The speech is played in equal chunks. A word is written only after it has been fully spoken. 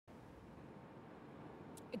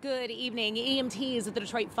Good evening. EMTs at the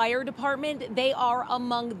Detroit Fire Department, they are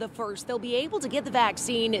among the first. They'll be able to get the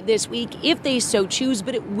vaccine this week if they so choose,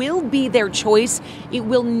 but it will be their choice. It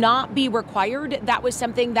will not be required. That was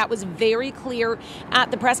something that was very clear at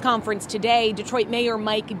the press conference today. Detroit Mayor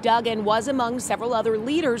Mike Duggan was among several other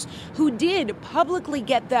leaders who did publicly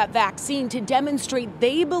get that vaccine to demonstrate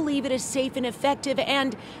they believe it is safe and effective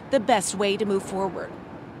and the best way to move forward.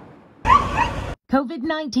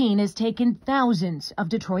 COVID-19 has taken thousands of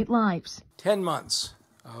Detroit lives. 10 months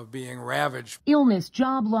of being ravaged. Illness,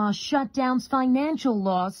 job loss, shutdowns, financial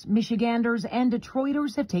loss. Michiganders and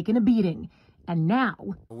Detroiters have taken a beating. And now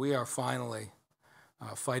we are finally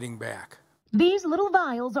fighting back. These little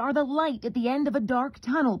vials are the light at the end of a dark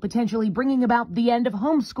tunnel, potentially bringing about the end of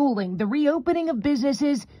homeschooling, the reopening of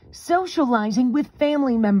businesses, socializing with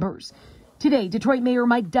family members. Today, Detroit Mayor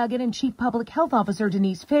Mike Duggan and Chief Public Health Officer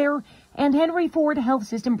Denise Fair and Henry Ford Health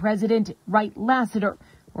System President Wright Lassiter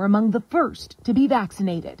were among the first to be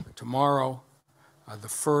vaccinated. Tomorrow, the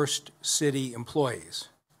first city employees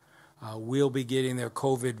will be getting their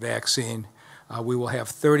COVID vaccine. We will have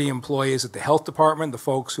 30 employees at the health department, the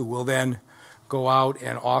folks who will then go out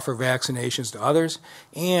and offer vaccinations to others.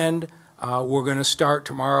 And we're going to start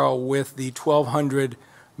tomorrow with the 1,200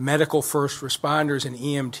 medical first responders and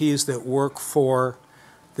EMTs that work for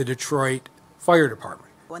the Detroit Fire Department.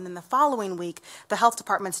 And then the following week, the health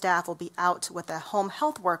department staff will be out with the home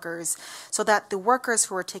health workers so that the workers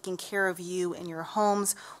who are taking care of you in your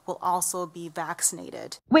homes will also be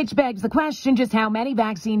vaccinated. Which begs the question, just how many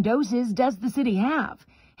vaccine doses does the city have?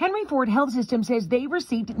 Henry Ford Health System says they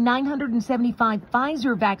received 975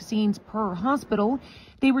 Pfizer vaccines per hospital.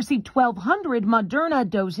 They received 1,200 Moderna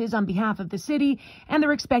doses on behalf of the city, and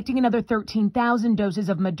they're expecting another 13,000 doses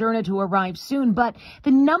of Moderna to arrive soon. But the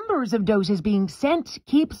numbers of doses being sent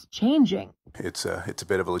keeps changing. It's a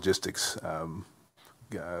bit of a logistics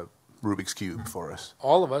Rubik's Cube for us.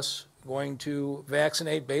 All of us going to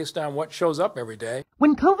vaccinate based on what shows up every day.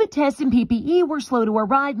 When COVID tests and PPE were slow to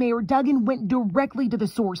arrive, Mayor Duggan went directly to the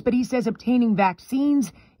source, but he says obtaining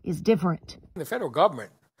vaccines is different. The federal government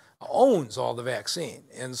owns all the vaccine,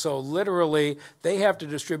 and so literally they have to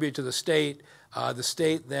distribute to the state. The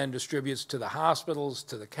state then distributes to the hospitals,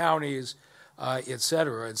 to the counties, et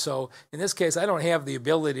cetera. And so in this case, I don't have the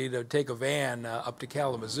ability to take a van up to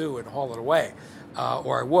Kalamazoo and haul it away,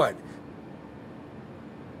 or I would.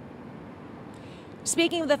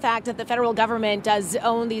 Speaking of the fact that the federal government does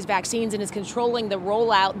own these vaccines and is controlling the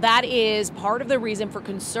rollout, that is part of the reason for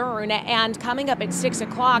concern. And coming up at 6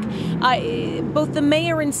 o'clock, both the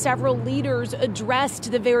mayor and several leaders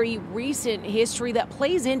addressed the very recent history that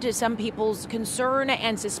plays into some people's concern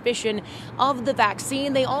and suspicion of the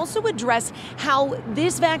vaccine. They also address how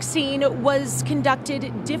this vaccine was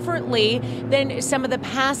conducted differently than some of the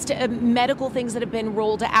past medical things that have been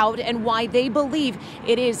rolled out and why they believe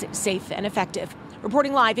it is safe and effective.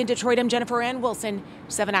 Reporting live in Detroit, I'm Jennifer Ann Wilson,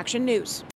 7 Action News.